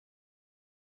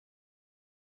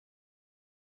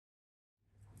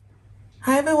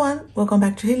Hi everyone, welcome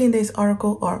back to Healing Days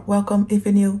Oracle, or welcome if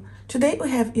you're new. Today we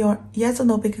have your yes or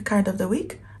no pick a card of the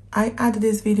week. I add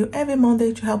this video every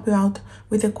Monday to help you out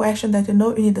with a question that you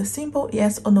know you need a simple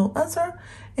yes or no answer.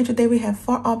 And today we have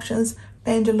 4 options: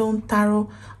 Pendulum, Tarot,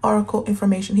 Oracle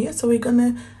information here. So we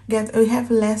have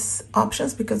less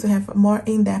options because we have more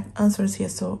in-depth answers here.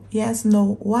 So yes,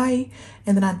 no, why,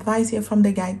 and an advice here from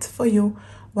the guides for you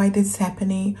why this is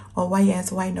happening, or why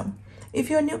yes, why no. If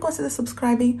you're new, consider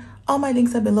subscribing. All my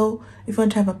links are below. If you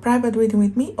want to have a private reading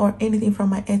with me or anything from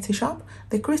my Etsy shop,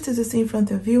 the crystals you see in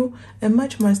front of you, and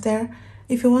much more is there.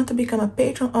 If you want to become a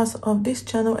patron also of this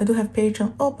channel, I do have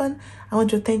Patreon open. I want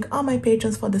to thank all my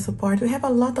patrons for the support. We have a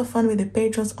lot of fun with the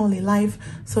patrons only live,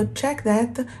 so check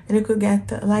that, and you could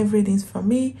get live readings from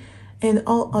me and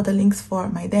all other links for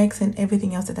my decks and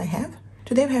everything else that I have.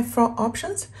 Today we have 4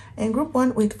 options, and group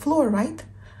 1 with fluorite,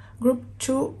 group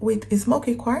 2 with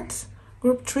smoky quartz,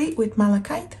 group 3 with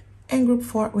malachite, and group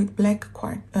 4 with black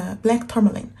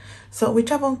tourmaline. So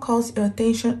whichever one calls your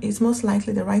attention is most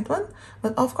likely the right one,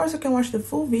 but of course you can watch the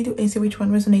full video and see which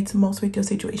one resonates most with your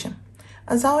situation.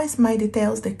 As always, my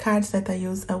details, the cards that I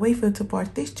use, a way for you to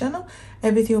support this channel,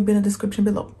 everything will be in the description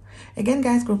below. Again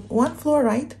guys, group 1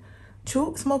 fluorite,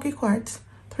 2 smoky quartz,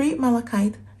 3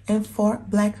 malachite, and 4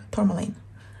 black tourmaline.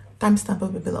 Timestamp will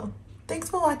be below. Thanks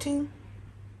for watching.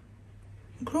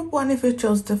 Group 1, if you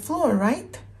chose the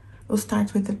fluorite, we'll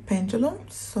start with the pendulum.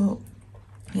 So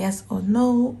yes or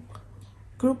no.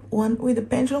 Group 1 with the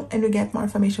pendulum, and we get more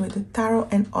information with the tarot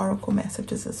and oracle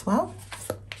messages as well.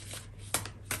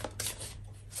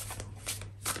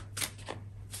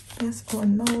 Yes or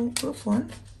no, group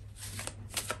 1.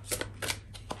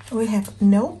 We have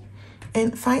no.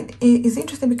 And it's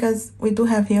interesting because we do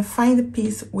have here find the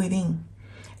peace within.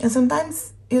 And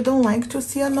sometimes you don't like to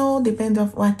see a no, depending on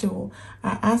what you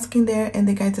are asking there, and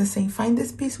the guides are saying find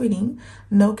this peace within.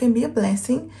 No can be a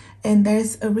blessing, and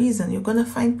there's a reason. You're gonna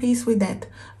find peace with that.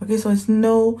 Okay, so it's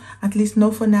no, at least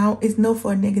no for now. It's no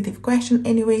for a negative question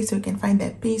anyway, so you can find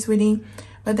that peace within.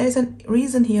 But there's a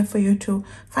reason here for you to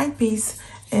find peace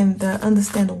and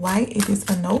understand why it is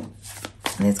a no.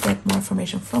 Let's get more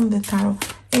information from the tarot.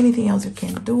 Anything else you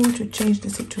can do to change the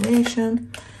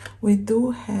situation. We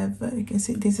do have, you can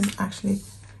see this is actually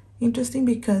interesting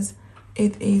because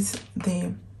it is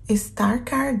the star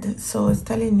card. So it's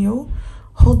telling you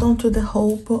hold on to the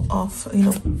hope of,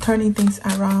 turning things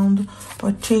around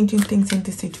or changing things in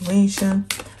the situation,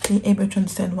 being able to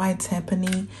understand why it's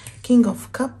happening. King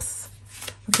of Cups.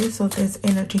 Okay, so there's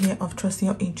energy here of trusting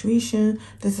your intuition.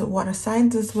 There's water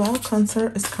signs as well: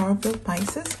 Cancer, Scorpio,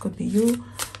 Pisces. Could be you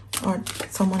or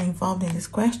someone involved in this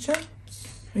question.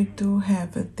 We do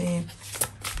have the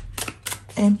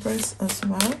Empress as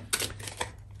well.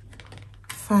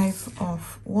 5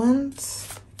 of Wands.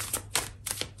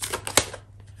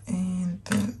 And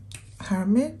the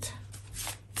Hermit.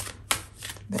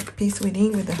 The peace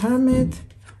within with the Hermit.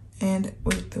 And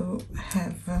we do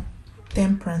have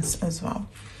Temperance as well.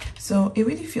 So it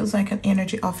really feels like an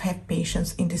energy of have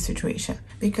patience in this situation.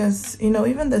 Because,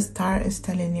 even the star is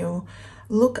telling you,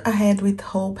 look ahead with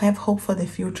hope, have hope for the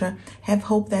future, have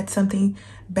hope that something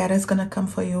better is gonna come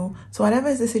for you. So whatever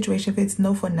is the situation, if it's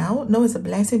no for now, no is a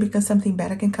blessing because something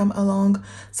better can come along,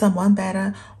 someone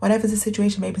better, whatever is the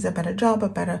situation, maybe it's a better job, a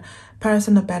better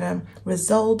person, a better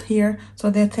result here. So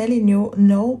they're telling you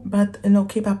no, but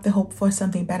keep up the hope for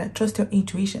something better. Trust your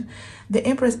intuition. The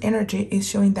Empress energy is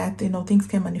showing that things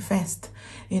can manifest,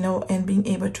 and being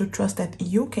able to trust that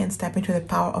you can step into the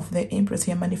power of the Empress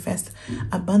here, manifest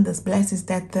abundance, blessings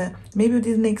that maybe you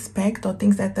didn't expect, or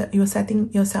things that you're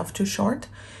setting yourself too short.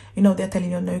 They're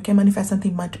telling you, no, you can manifest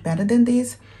something much better than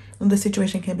this, and the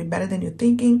situation can be better than you're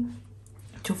thinking.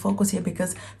 To focus here,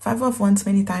 because 5 of Wands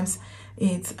many times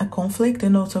it's a conflict,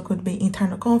 so it could be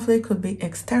internal conflict, could be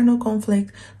external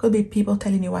conflict, could be people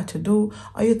telling you what to do,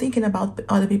 or you're thinking about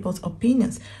other people's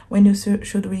opinions when you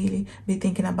should really be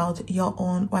thinking about your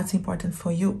own, what's important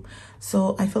for you.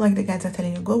 So I feel like the guides are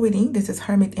telling you go within. This is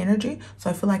Hermit energy, so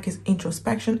I feel like it's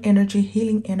introspection energy,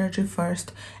 healing energy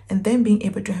first, and then being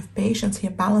able to have patience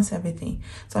here, balance everything.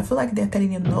 So I feel like they're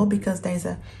telling you no because there's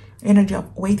a energy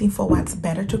of waiting for what's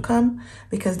better to come,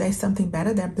 because there's something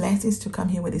better. There are blessings to come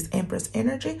here with this Empress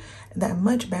energy that are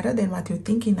much better than what you're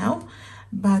thinking now.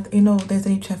 But there's a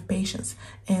need to have patience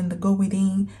and go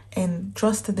within and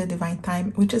trust the divine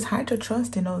time, which is hard to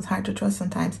trust. It's hard to trust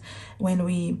sometimes when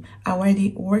we are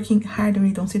already working hard and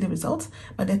we don't see the results,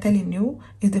 but they're telling you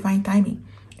it's divine timing.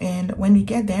 And when we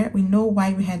get there, we know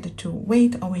why we had to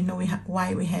wait, or we know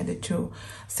why we had to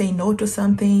say no to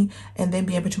something, and then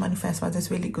be able to manifest what is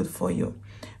really good for you.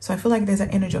 So I feel like there's an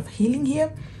energy of healing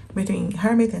here between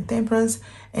Hermit and Temperance,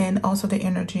 and also the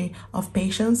energy of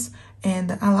patience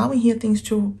and allowing here things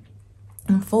to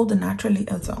unfold naturally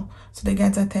as well. So the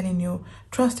guides are telling you,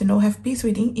 trust, have peace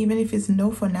within, even if it's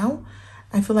no for now.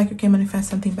 I feel like you can manifest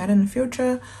something better in the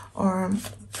future, or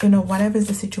whatever is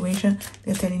the situation,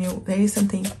 they're telling you there is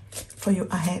something for you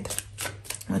ahead.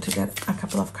 I want to get a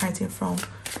couple of cards here from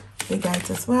the guides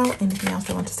as well. Anything else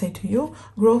I want to say to you?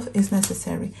 Growth is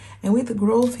necessary, and with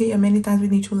growth here, many times we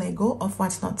need to let go of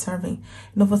what's not serving.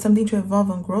 For something to evolve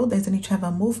and grow, there's a need to have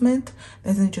a movement,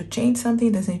 there's a need to change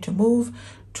something, there's a need to move,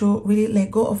 to really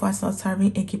let go of what's not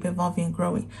serving and keep evolving and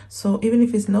growing. So even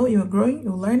if it's no, you're growing,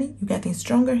 you're learning, you're getting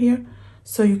stronger here.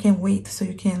 So you can wait, so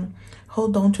you can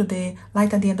hold on to the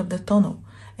light at the end of the tunnel.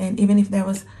 And even if there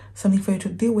was something for you to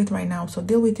deal with right now, so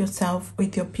deal with yourself,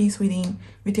 with your peace within,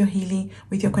 with your healing,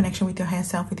 with your connection with your higher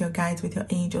self, with your guides, with your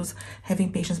angels,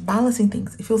 having patience, balancing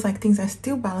things. It feels like things are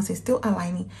still balancing, still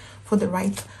aligning for the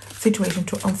right situation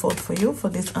to unfold for you, for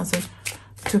this answer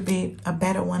to be a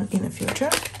better one in the future.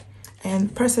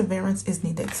 And perseverance is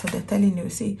needed. So they're telling you,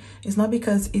 see, it's not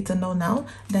because it's a no now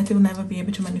that you'll never be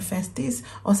able to manifest this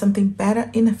or something better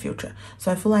in the future.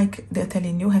 So I feel like they're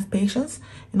telling you, have patience.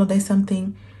 There's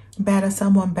something better,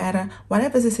 someone better,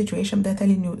 whatever the situation. They're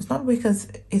telling you, it's not because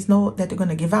it's no that you're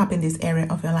going to give up in this area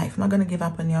of your life. You're not going to give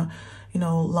up on your,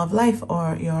 love life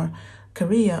or your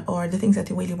career or the things that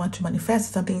you really want to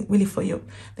manifest, something really for you.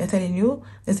 They're telling you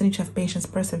there's a need to have patience,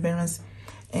 perseverance,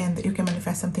 and you can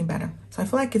manifest something better. So I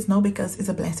feel like it's no because it's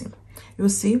a blessing. You'll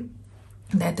see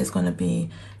that it's going to be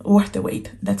worth the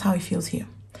wait. That's how it feels here.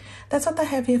 That's what I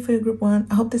have here for you, group 1.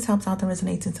 I hope this helps out and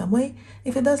resonates in some way.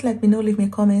 If it does, let me know, leave me a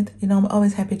comment. I'm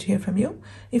always happy to hear from you.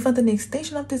 If you want the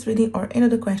extension of this reading or any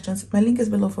other questions, my link is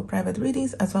below for private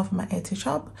readings, as well for my Etsy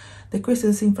shop. The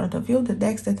crystals in front of you, the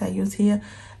decks that I use here,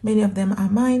 many of them are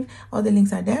mine. All the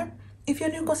links are there. If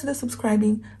you're new, consider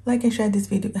subscribing, like and share this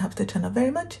video. It helps the channel very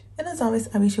much. And as always,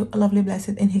 I wish you a lovely, blessed,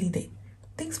 and healing day.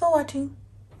 Thanks for watching.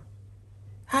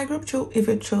 Hi, group 2. If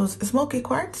you chose smoky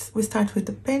quartz, we start with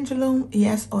the pendulum,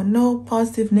 yes or no,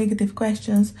 positive, negative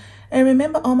questions. And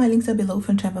remember, all my links are below if you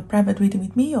want to have a private reading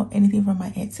with me or anything from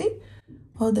my Etsy.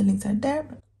 All the links are there.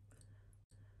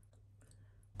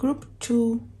 Group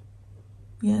 2,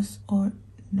 yes or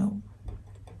no.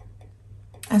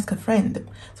 Ask a friend.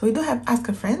 So we do have ask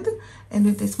a friend, and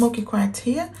with the smoky quartz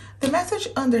here, the message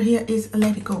under here is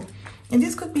let it go. And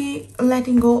this could be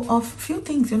letting go of few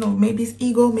things, maybe it's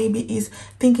ego, maybe it's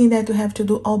thinking that you have to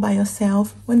do all by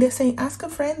yourself. When they're saying ask a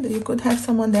friend, you could have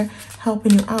someone there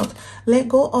helping you out. Let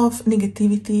go of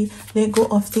negativity, let go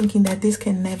of thinking that this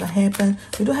can never happen.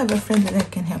 You do have a friend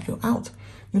that can help you out.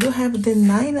 You do have the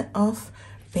 9 of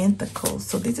Pentacles.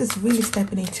 So this is really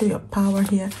stepping into your power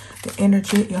here, the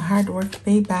energy, your hard work,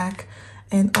 payback.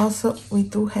 And also we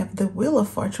do have the Wheel of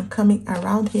Fortune coming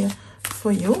around here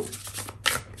for you.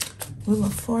 Wheel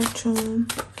of Fortune.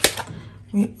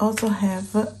 We also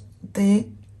have the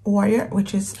Warrior,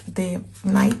 which is the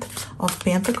Knight of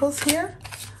Pentacles here.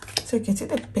 So you can see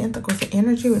the Pentacles, the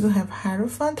energy. We do have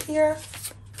Hierophant here.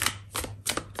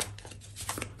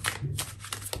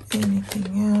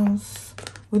 Anything else?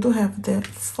 We do have the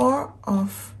 4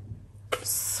 of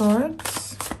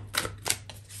Swords.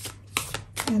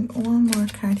 And one more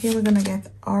card here. We're going to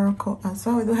get Oracle as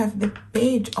well. We do have the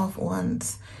Page of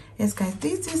Wands. Yes, guys,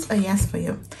 this is a yes for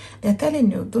you. They're telling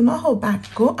you, do not hold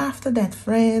back. Go after that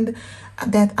friend,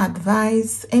 that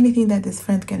advice, anything that this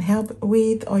friend can help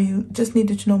with, or you just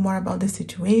needed to know more about the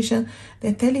situation.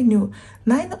 They're telling you,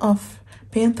 9 of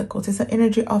Pentacles is the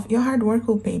energy of your hard work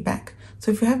will pay back. So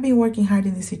if you have been working hard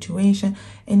in this situation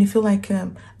and you feel like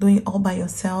doing all by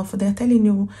yourself, they're telling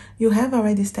you, you have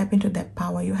already stepped into that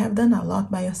power. You have done a lot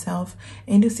by yourself,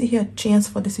 and you see here a chance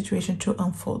for the situation to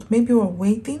unfold. Maybe you were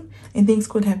waiting and things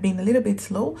could have been a little bit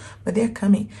slow, but they're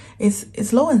coming. It's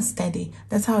slow and steady.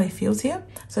 That's how it feels here.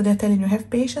 So they're telling you,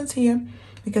 have patience here,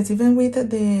 because even with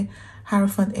the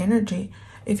Hierophant energy,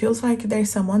 it feels like there's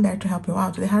someone there to help you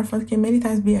out. The Hierophant can many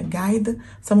times be a guide,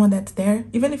 someone that's there,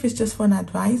 even if it's just for an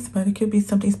advice, but it could be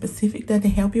something specific that they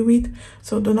help you with.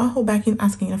 So do not hold back in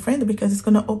asking a friend, because it's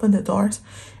going to open the doors.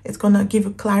 It's going to give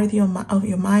you clarity of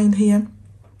your mind here.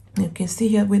 You can see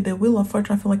here with the Wheel of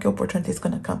Fortune, I feel like your opportunity is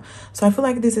going to come. So I feel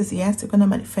like this is yes, you're going to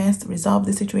manifest, resolve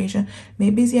the situation.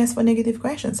 Maybe it's yes for negative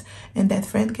questions. And that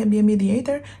friend can be a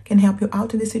mediator, can help you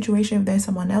out in this situation if there's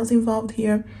someone else involved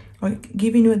here. or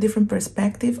giving you a different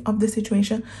perspective of the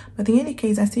situation. But in any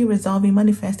case, I see resolving,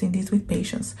 manifesting this with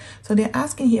patience. So they're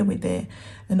asking here with the,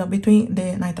 between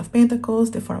the Knight of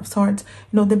Pentacles, the Four of Swords,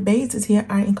 the bases here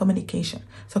are in communication.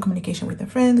 So communication with a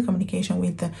friend, communication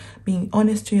with being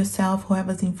honest to yourself,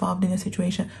 whoever's involved in a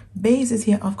situation. Bases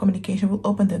here of communication will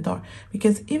open the door,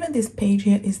 because even this page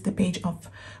here is the page of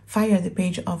fire, the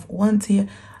page of wands here,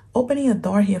 opening a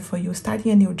door here for you,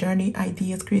 starting a new journey,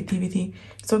 ideas, creativity.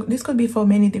 So this could be for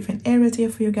many different areas here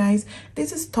for you guys.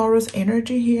 This is Taurus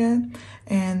energy here,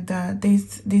 and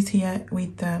this here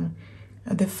with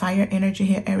the fire energy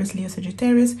here, Aries, Leo,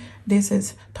 Sagittarius. This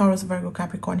is Taurus, Virgo,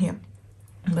 Capricorn here.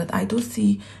 But I do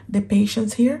see the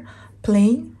patience here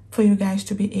playing for you guys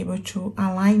to be able to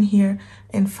align here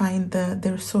and find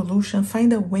the solution,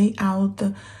 find a way out,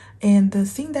 and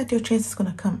seeing that your chance is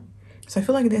going to come. So I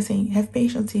feel like they're saying, have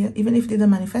patience here. Even if it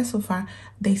didn't manifest so far,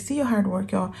 they see your hard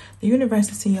work, the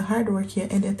universe is seeing your hard work here,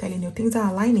 and they're telling you things are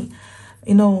aligning.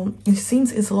 It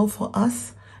seems it's low for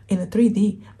us in a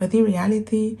 3D, but in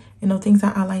reality, things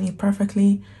are aligning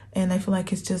perfectly. And I feel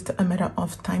like it's just a matter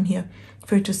of time here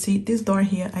for you to see this door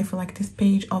here. I feel like this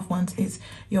page of wands is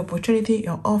your opportunity,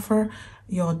 your offer,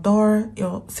 your door,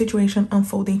 your situation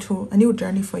unfolding to a new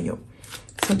journey for you.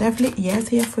 So definitely yes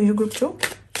here for you, group 2.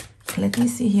 Let me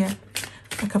see here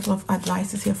a couple of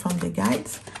advices here from the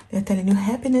guides. They're telling you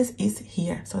happiness is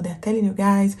here. So they're telling you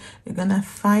guys, you're gonna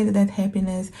find that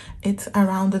happiness. It's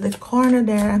around the corner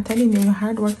there. I'm telling you, your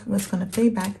hard work was gonna pay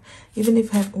back. Even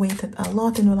if you have waited a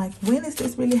lot and you're like, when is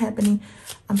this really happening?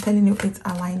 I'm telling you, it's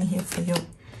aligning here for you.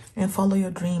 And follow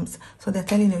your dreams. So they're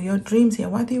telling you your dreams here.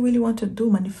 What do you really want to do?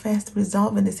 Manifest,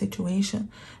 resolve in the situation.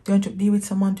 Do you want to be with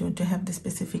someone? Do you want to have the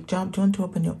specific job? Do you want to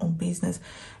open your own business?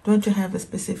 Do you want to have a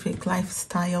specific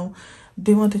lifestyle?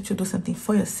 Do you want to do something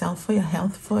for yourself, for your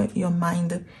health, for your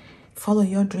mind? Follow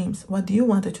your dreams. What do you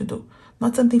want to do?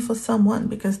 Not something for someone,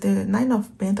 because the Nine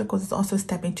of Pentacles is also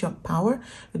stepping to your power.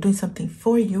 You're doing something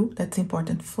for you that's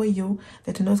important for you,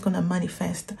 that you know is going to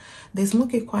manifest. The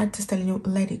Smoky Quartz is telling you,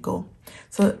 let it go.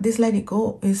 So this let it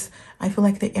go is, I feel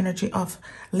like the energy of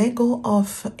let go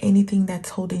of anything that's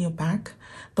holding you back.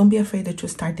 Don't be afraid to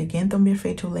start again. Don't be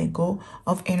afraid to let go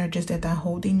of energies that are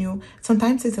holding you.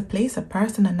 Sometimes it's a place, a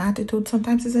person, an attitude.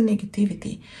 Sometimes it's a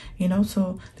negativity,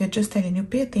 So they're just telling you,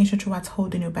 pay attention to what's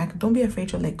holding you back. Don't be afraid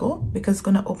to let go, because it's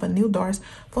going to open new doors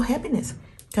for happiness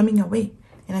coming your way.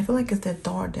 And I feel like it's the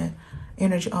door, the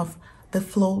energy of the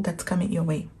flow that's coming your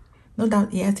way. No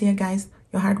doubt, yes, here, guys,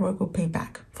 your hard work will pay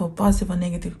back. For positive or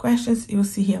negative questions, you'll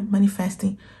see here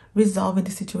manifesting, resolving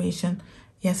the situation.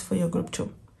 Yes, for your group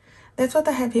 2. That's what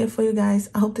I have here for you guys.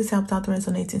 I hope this helped out or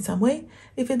resonates in some way.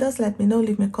 If it does, let me know.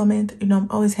 Leave me a comment. I'm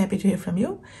always happy to hear from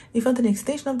you. If you want an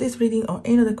extension of this reading or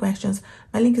any other questions,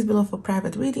 my link is below for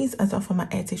private readings, as well for my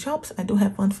Etsy shops. I do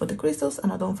have one for the crystals,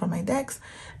 another one for my decks,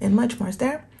 and much more is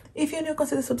there. If you're new,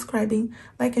 consider subscribing,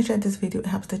 like and share this video. It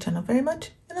helps the channel very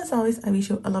much. And as always, I wish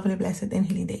you a lovely, blessed, and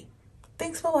healing day.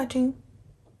 Thanks for watching.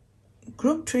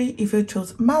 Group 3, if you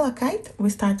chose Malachite, we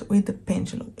start with the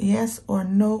Pendulum. Yes or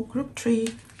no? Group 3.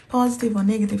 Positive or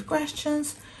negative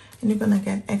questions, and you're gonna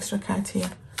get extra cards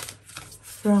here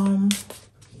from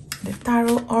the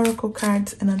tarot oracle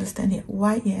cards and understand here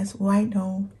why yes, why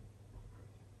no,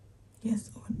 yes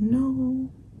or no.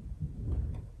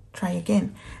 Try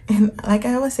again. And like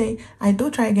I always say, I do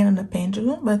try again on the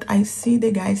Pendulum, but I see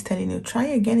the guys telling you try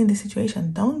again in the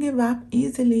situation. Don't give up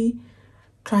easily.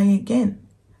 Try again.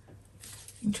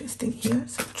 Interesting here.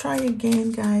 So try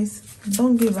again, guys.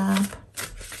 Don't give up.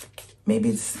 Maybe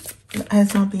it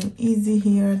has not been easy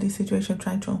here, this situation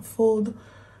trying to unfold.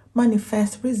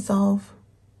 Manifest, resolve.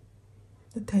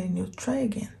 They're telling you, try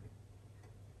again.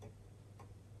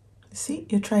 See,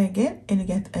 you try again and you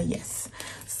get a yes.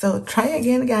 So try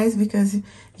again, guys, because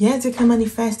yes, you can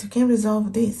manifest, you can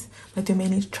resolve this, but you may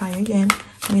need to try again.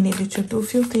 We need you to do a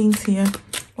few things here.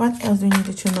 What else do we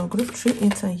need to know? Group 3,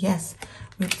 it's a yes.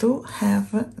 We do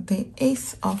have the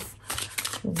Ace of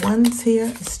Wands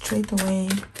here straight away.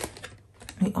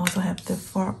 We also have the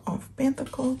Four of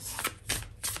Pentacles.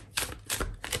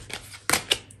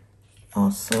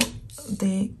 Also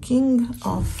the King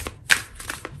of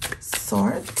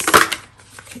Swords.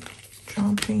 Okay,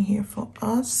 jumping here for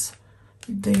us.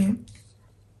 The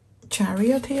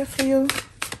Chariot here for you.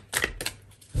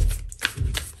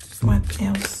 What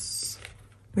else?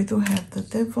 We do have the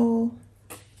Devil.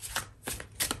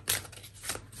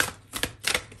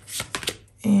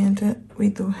 And we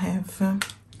do have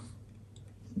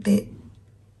the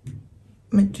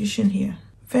Magician here.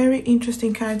 Very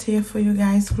interesting card here for you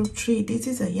guys. Group 3, this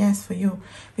is a yes for you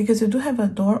because you do have a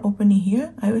door opening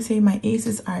here. I would say my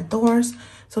aces are doors.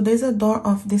 So there's a door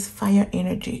of this fire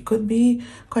energy. It could be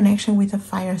connection with a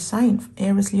fire sign,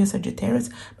 Aries, Leo, Sagittarius,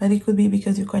 but it could be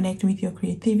because you connect with your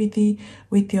creativity,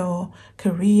 with your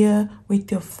career,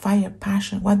 with your fire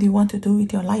passion. What do you want to do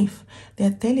with your life? They're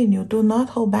telling you, do not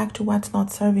hold back to what's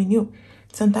not serving you.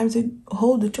 Sometimes we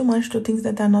hold too much to things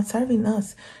that are not serving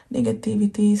us.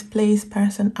 Negativities, place,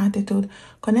 person, attitude.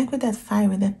 Connect with that fire,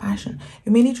 with that passion.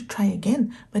 You may need to try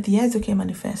again, but yes, you can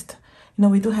manifest. You know,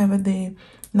 we do have the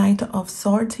Knight of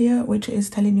Swords here, which is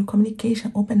telling you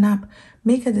communication, open up,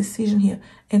 make a decision here,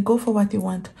 and go for what you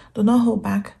want. Do not hold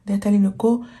back. They're telling you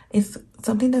go. It's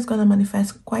something that's going to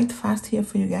manifest quite fast here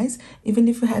for you guys, even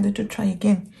if you had to try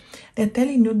again. They're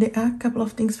telling you there are a couple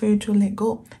of things for you to let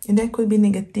go. And there could be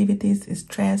negativities,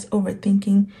 stress,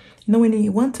 overthinking. You know, when we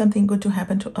want something good to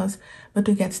happen to us, but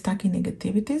we get stuck in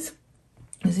negativities.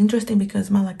 It's interesting because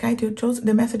Malachite, you chose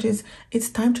the message is, it's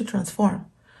time to transform.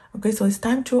 Okay, so it's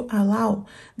time to allow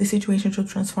the situation to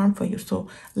transform for you. So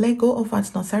let go of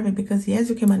what's not serving, because yes,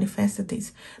 you can manifest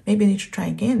this. Maybe you need to try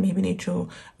again. Maybe you need to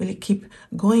really keep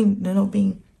going, you know,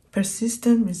 being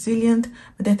persistent, resilient.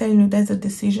 But they're telling you there's a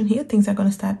decision here. Things are going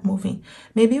to start moving.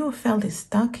 Maybe you felt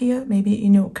stuck here. Maybe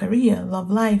in your career, love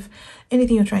life,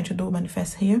 anything you're trying to do,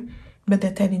 manifest here. But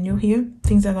they're telling you here,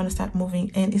 things are going to start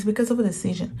moving. And it's because of a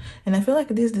decision. And I feel like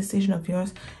this decision of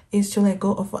yours is to let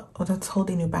go of what's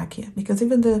holding you back here. Because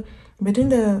even between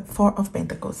the Four of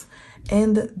Pentacles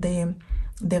and the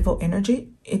Devil energy,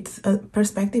 it's a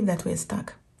perspective that we're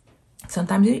stuck.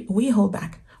 Sometimes we hold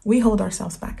back. We hold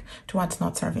ourselves back to what's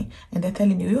not serving. And they're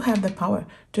telling you, you have the power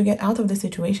to get out of the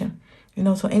situation. You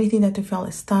know, so anything that you feel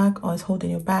is stuck or is holding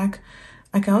you back,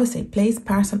 like I always say, place,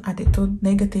 person, attitude,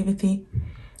 negativity.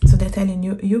 So they're telling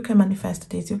you, you can manifest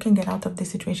this. You can get out of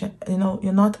this situation. You know,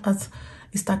 you're not as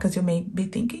stuck as you may be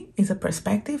thinking. It's a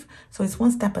perspective. So it's one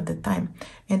step at a time.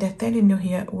 And they're telling you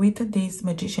here, with this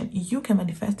Magician, you can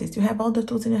manifest this. You have all the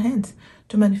tools in your hands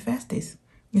to manifest this.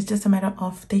 It's just a matter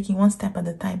of taking one step at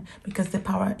a time, because the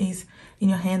power is in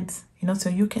your hands, you know, so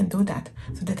you can do that.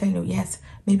 So they're telling you, yes,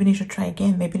 maybe you should try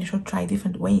again. Maybe you should try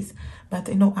different ways. But,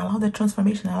 you know, allow the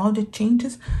transformation, allow the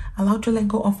changes, allow to let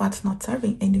go of what's not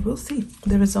serving, and you will see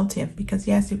the result here. Because,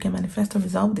 yes, you can manifest or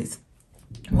resolve this.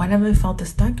 Whatever you felt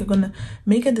stuck, you're going to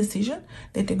make a decision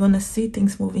that you're going to see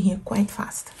things moving here quite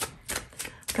fast.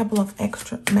 A couple of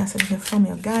extra messages here from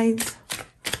your guides.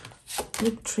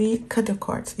 Group 3, cut your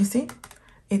cords, you see?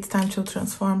 It's time to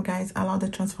transform, guys. Allow the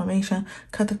transformation.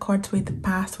 Cut the cords with the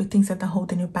past, with things that are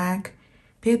holding you back.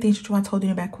 Pay attention to what's holding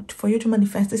you back for you to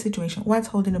manifest the situation. What's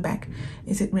holding you back?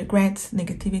 Is it regrets,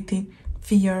 negativity,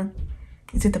 fear?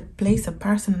 Is it a place, a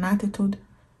person, an attitude?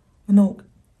 You know,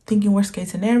 thinking worst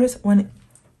case scenarios when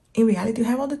in reality you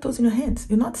have all the tools in your hands.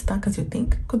 You're not stuck as you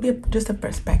think. Could be just a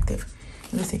perspective.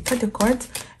 You say cut the cords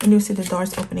and you see the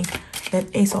doors opening. That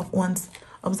Ace of Wands.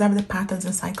 Observe the patterns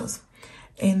and cycles.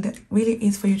 And really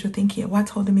is for you to think here,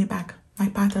 what's holding me back? My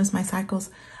patterns, my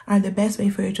cycles are the best way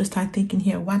for you to start thinking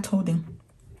here, what's holding?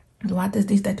 What is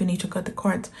this that you need to cut the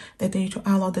cords, that you need to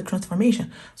allow the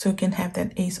transformation, so you can have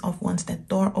that Ace of Wands, that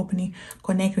door opening,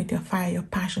 connect with your fire, your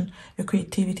passion, your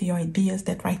creativity, your ideas,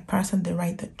 that right person, the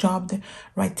right job, the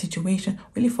right situation.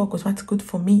 Really focus what's good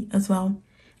for me as well.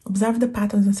 Observe the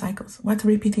patterns and cycles. What's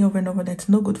repeating over and over that's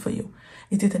no good for you?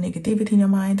 Is it the negativity in your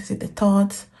mind? Is it the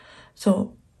thoughts?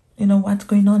 So, you know what's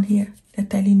going on here. They're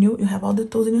telling you, you have all the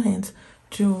tools in your hands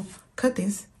to cut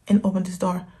this and open this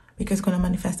door, because it's going to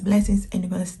manifest blessings and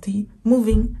you're going to see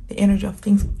moving, the energy of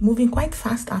things moving quite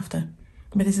fast after.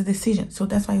 But it's a decision. So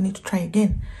that's why you need to try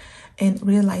again and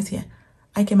realize here,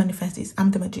 I can manifest this. I'm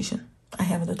the magician. I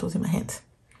have the tools in my hands.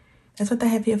 That's what I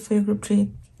have here for you, Group 3.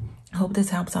 I hope this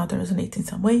helps out or resonates in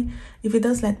some way. If it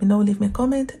does, let me know. Leave me a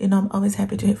comment. You know, I'm always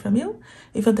happy to hear from you.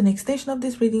 If you want an extension of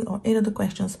this reading or any other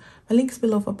questions, my link is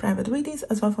below for private readings,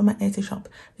 as well for my Etsy shop.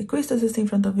 The crystals is in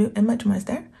front of you and much more is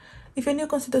there. If you're new,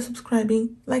 consider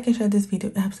subscribing, like and share this video.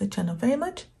 It helps the channel very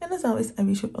much. And as always, I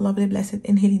wish you a lovely, blessed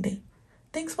and healing day.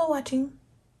 Thanks for watching.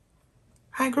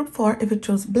 Hi, Group 4. If you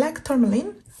chose Black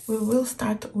Tourmaline, we will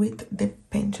start with the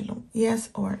Pendulum. Yes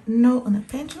or no on the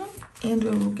Pendulum. And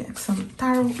we will get some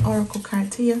Tarot Oracle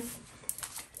cards here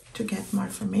to get more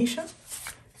information.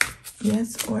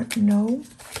 Yes or no.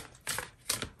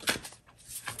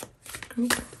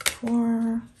 Group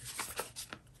 4.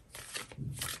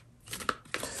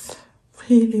 Just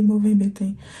really moving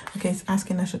between. Okay, it's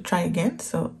asking us to try again.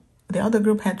 So the other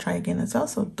group had try again as well.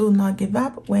 So do not give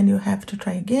up when you have to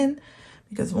try again.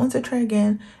 Because once you try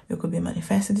again, you could be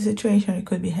manifesting the situation. You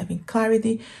could be having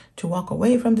clarity to walk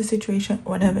away from the situation,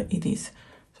 whatever it is.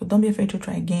 So don't be afraid to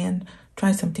try again,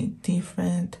 try something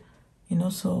different, you know,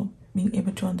 so being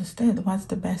able to understand what's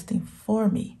the best thing for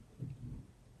me.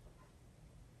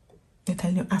 They're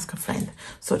telling you, ask a friend.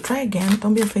 So try again.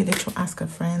 Don't be afraid to ask a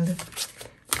friend.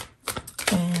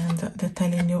 And they're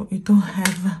telling you, you don't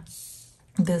have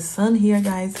the sun here,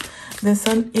 guys. The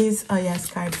sun is a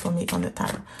yes card for me on the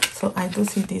tarot. So I do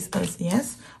see this as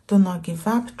yes. Do not give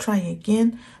up. Try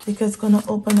again, because it's going to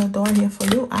open a door here for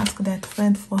you. Ask that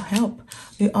friend for help.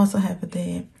 We also have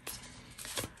the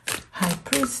High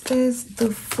Priestess,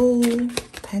 the Fool,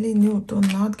 telling you, do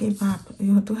not give up.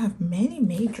 You do have many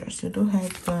majors. You do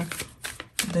have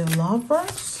the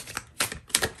Lovers,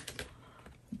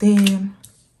 the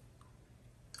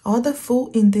other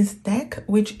Fool in this deck,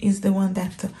 which is the one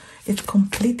that is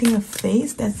completing a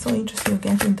phase. That's so interesting. You're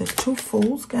getting the 2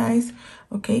 Fools, guys.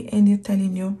 Okay, and you're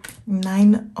telling you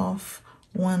 9 of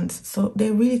Wands. So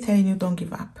they're really telling you, don't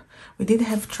give up. We did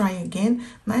have try again.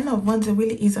 9 of Wands, it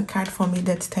really is a card for me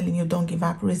that's telling you, don't give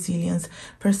up. Resilience,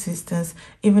 persistence,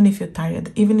 even if you're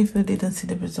tired, even if you didn't see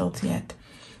the results yet.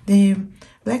 The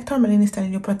Black Tourmaline is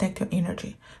telling you, protect your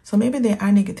energy. So maybe there are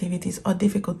negativities or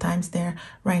difficult times there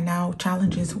right now,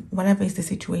 challenges, whatever is the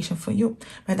situation for you.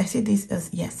 But I see this as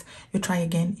yes, you try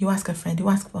again, you ask a friend, you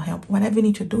ask for help, whatever you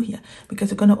need to do here, because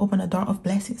you're going to open a door of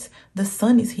blessings. The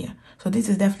sun is here. So this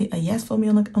is definitely a yes for me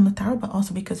on the tarot, but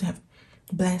also because you have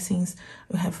blessings,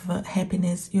 you have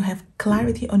happiness, you have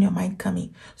clarity on your mind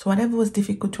coming. So whatever was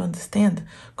difficult to understand,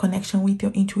 connection with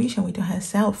your intuition, with your higher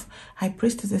self. High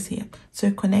Priestess is here, so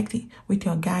you're connecting with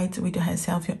your guides, with your higher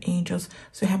self, your angels.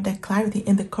 So you have that clarity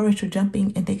and the courage to jump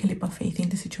in and take a leap of faith in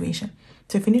the situation.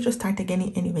 So if you need to start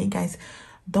again anyway, guys,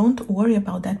 don't worry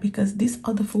about that, because this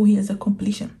other Fool here is a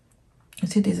completion. You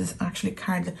see, this is actually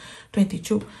card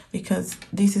 22, because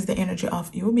this is the energy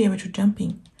of you will be able to jump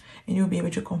in and you'll be able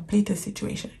to complete the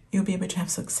situation. You'll be able to have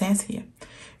success here.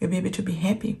 You'll be able to be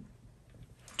happy.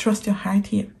 Trust your heart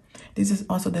here. This is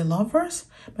also the Lovers,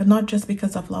 but not just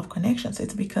because of love connections.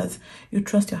 It's because you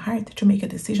trust your heart to make a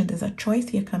decision. There's a choice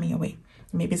here coming away.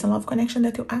 Maybe it's a love connection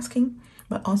that you're asking,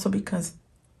 but also because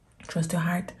trust your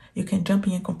heart. You can jump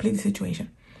in and complete the situation.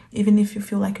 Even if you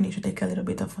feel like you need to take a little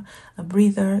bit of a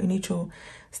breather, you need to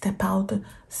step out,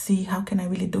 see how can I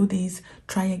really do this,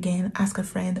 try again, ask a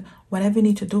friend, whatever you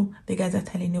need to do, the guys are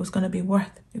telling you it's going to be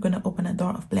worth. You're going to open a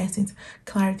door of blessings,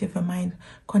 clarity of your mind,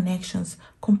 connections,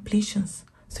 completions.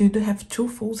 So you do have 2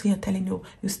 Fools here telling you,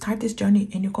 you start this journey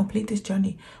and you complete this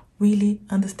journey, really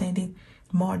understanding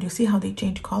more. You see how they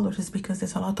change colors? Is because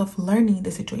there's a lot of learning in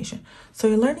the situation. So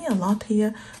you're learning a lot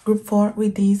here, group 4,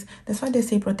 with these. That's why they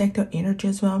say protect your energy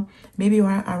as well. Maybe you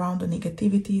are around the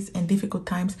negativities and difficult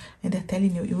times, and they're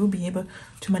telling you, you will be able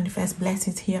to manifest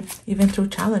blessings here, even through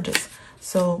challenges.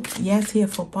 So yes, here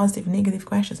for positive, negative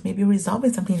questions, maybe you're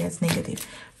resolving something that's negative,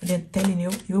 but they're telling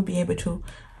you, you'll be able to,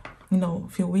 you know,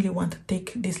 if you really want to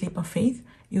take this leap of faith,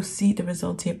 you see the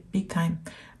results here big time.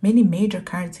 Many major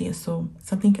cards here, so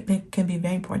something that can be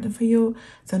very important for you,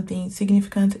 something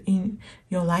significant in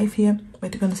your life here,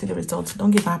 but you're going to see the results. Don't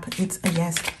give up. It's a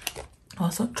yes.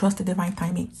 Also, trust the divine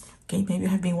timing. Okay, maybe you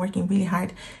have been working really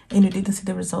hard and you didn't see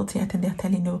the results yet, and they're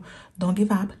telling you, don't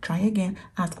give up, try again,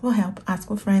 ask for help, ask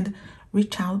for a friend,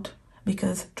 reach out,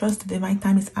 because trust the divine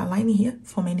time is aligning here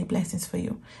for many blessings for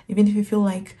you. Even if you feel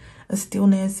like a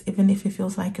stillness, even if it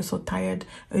feels like you're so tired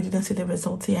or you didn't see the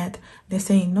results yet, they're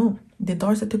saying no, the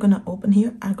doors that you're going to open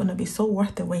here are going to be so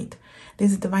worth the wait.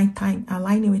 This is divine time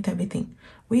aligning with everything.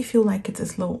 We feel like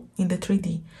it's slow in the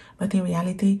 3D, but in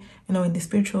reality, you know, in the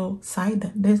spiritual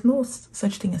side, there's no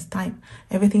such thing as time.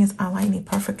 Everything is aligning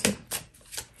perfectly.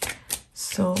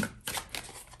 So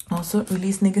also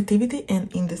release negativity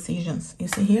and indecisions. You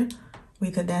see here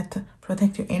with that,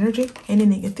 protect your energy, any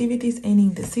negativities, any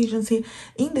indecisions here,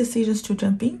 indecisions to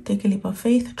jump in, take a leap of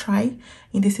faith, try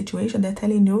in this situation. They're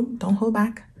telling you, don't hold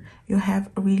back. You have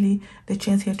really the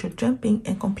chance here to jump in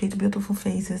and complete beautiful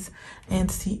phases and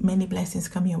see many blessings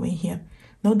coming away here.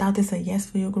 No doubt it's a yes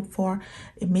for you, group 4.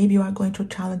 Maybe you are going through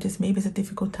challenges, maybe it's a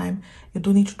difficult time. You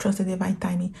do need to trust the divine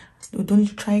timing. You do need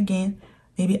to try again,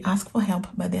 maybe ask for help,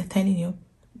 but they're telling you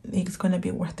it's going to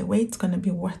be worth the wait. It's going to be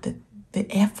worth the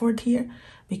effort here,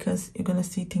 because you're going to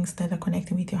see things that are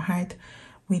connecting with your heart,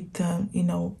 with you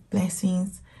know,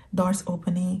 blessings, doors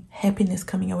opening, happiness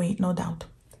coming away, no doubt.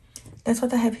 That's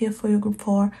what I have here for you, group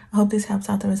 4. I hope this helps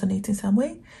out or resonates in some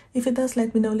way. If it does,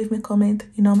 let me know, leave me a comment.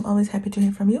 You know, I'm always happy to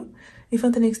hear from you. If you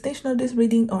want an extension of this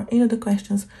reading or any other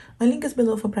questions, my link is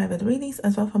below for private readings,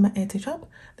 as well for my Etsy shop.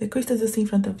 The crystals you see in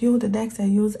front of you, the decks I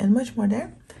use, and much more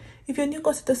there. If you're new,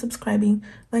 consider subscribing,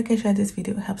 like and share this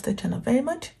video. It helps the channel very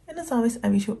much. And as always, I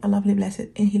wish you a lovely, blessed,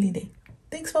 and healing day.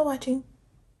 Thanks for watching.